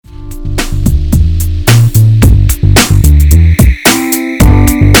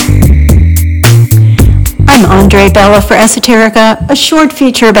I'm Andre Bella for Esoterica, a short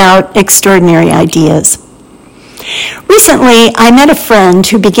feature about extraordinary ideas. Recently, I met a friend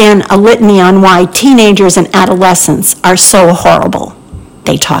who began a litany on why teenagers and adolescents are so horrible.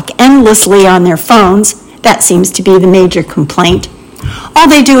 They talk endlessly on their phones. That seems to be the major complaint. All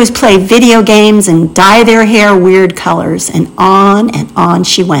they do is play video games and dye their hair weird colors, and on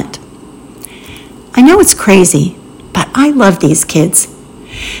she went. I know it's crazy, but I love these kids.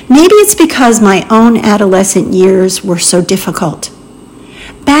 Maybe it's because my own adolescent years were so difficult.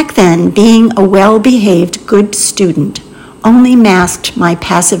 Back then, being a well-behaved, good student only masked my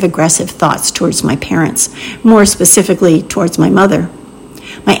passive-aggressive thoughts towards my parents, more specifically towards my mother.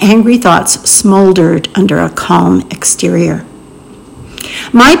 My angry thoughts smoldered under a calm exterior.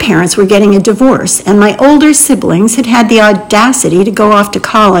 My parents were getting a divorce, and my older siblings had had the audacity to go off to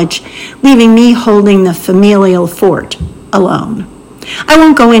college, leaving me holding the familial fort alone. I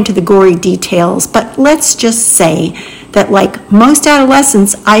won't go into the gory details, but let's just say that like most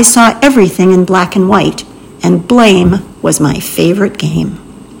adolescents, I saw everything in black and white, and blame was my favorite game.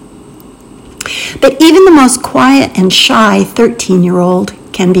 But even the most quiet and shy 13-year-old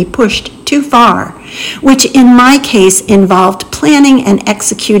can be pushed too far, which in my case involved planning and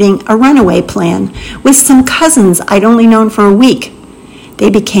executing a runaway plan with some cousins I'd only known for a week.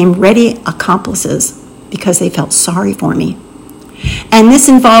 They became ready accomplices because they felt sorry for me. And this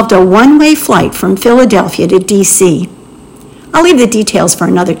involved a one-way flight from Philadelphia to D.C. I'll leave the details for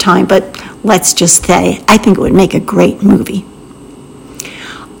another time, but let's just say I think it would make a great movie.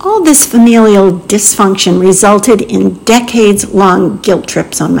 All this familial dysfunction resulted in decades-long guilt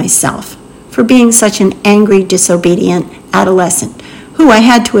trips on myself for being such an angry, disobedient adolescent who I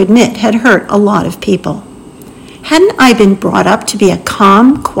had to admit had hurt a lot of people. Hadn't I been brought up to be a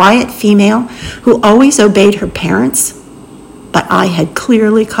calm, quiet female who always obeyed her parents? But I had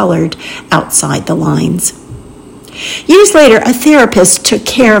clearly colored outside the lines. Years later, a therapist took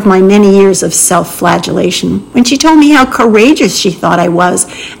care of my many years of self-flagellation when she told me how courageous she thought I was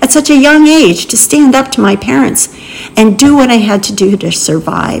at such a young age to stand up to my parents and do what I had to do to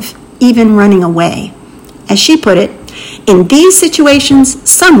survive, even running away. As she put it, in these situations,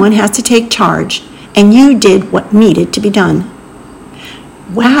 someone has to take charge, and you did what needed to be done.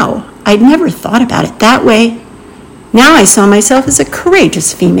 Wow, I'd never thought about it that way. Now I saw myself as a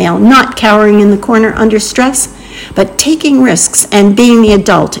courageous female, not cowering in the corner under stress, but taking risks and being the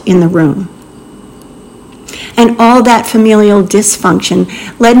adult in the room. And all that familial dysfunction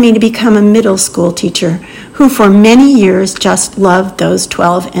led me to become a middle school teacher who for many years just loved those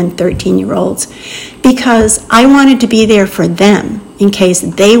 12 and 13-year-olds because I wanted to be there for them in case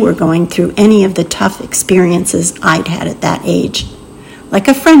they were going through any of the tough experiences I'd had at that age. Like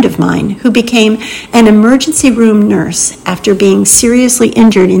a friend of mine who became an emergency room nurse after being seriously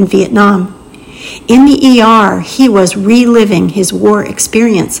injured in Vietnam. In the ER, he was reliving his war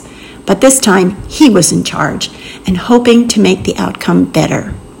experience, but this time he was in charge and hoping to make the outcome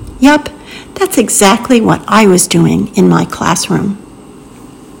better. Yup, that's exactly what I was doing in my classroom.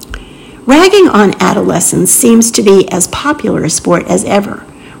 Ragging on adolescents seems to be as popular a sport as ever,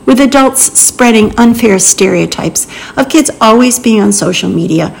 with adults spreading unfair stereotypes of kids always being on social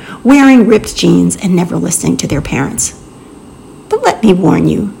media, wearing ripped jeans, and never listening to their parents. But let me warn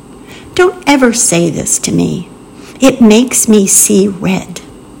you, don't ever say this to me. It makes me see red.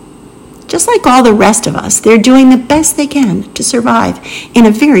 Just like all the rest of us, they're doing the best they can to survive in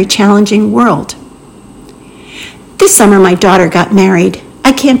a very challenging world. This summer, my daughter got married.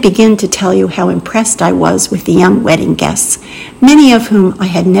 I can't begin to tell you how impressed I was with the young wedding guests, many of whom I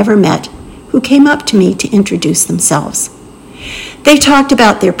had never met, who came up to me to introduce themselves. They talked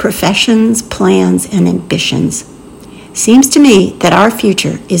about their professions, plans, and ambitions. Seems to me that our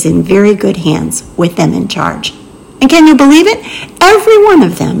future is in very good hands with them in charge. And can you believe it? Every one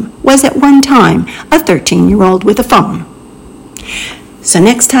of them was at one time a 13-year-old with a phone. So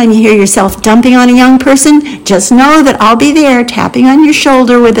next time you hear yourself dumping on a young person, just know that I'll be there tapping on your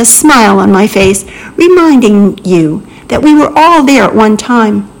shoulder with a smile on my face, reminding you that we were all there at one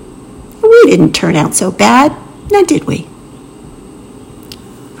time. We didn't turn out so bad, now did we?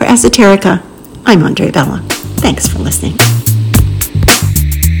 For Esoterica, I'm Andre Bella. Thanks for listening.